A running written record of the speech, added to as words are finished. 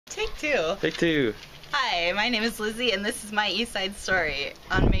Take two. Take two. Hi, my name is Lizzie and this is my East Side story.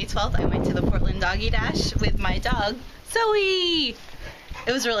 On May 12th, I went to the Portland Doggy Dash with my dog, Zoe!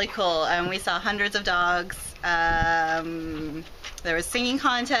 It was really cool. We saw hundreds of dogs. There was singing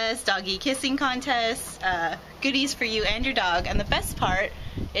contests, doggy kissing contests, goodies for you and your dog. And the best part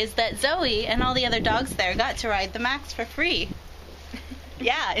is that Zoe and all the other dogs there got to ride the Max for free.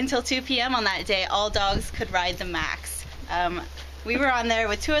 Yeah, until 2 p.m. on that day, all dogs could ride the Max. We were on there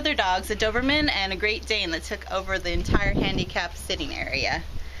with two other dogs, a Doberman and a Great Dane that took over the entire handicap sitting area.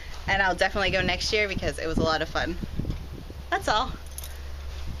 And I'll definitely go next year because it was a lot of fun. That's all.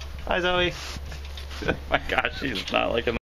 Hi, Zoe. Oh my gosh, she's not liking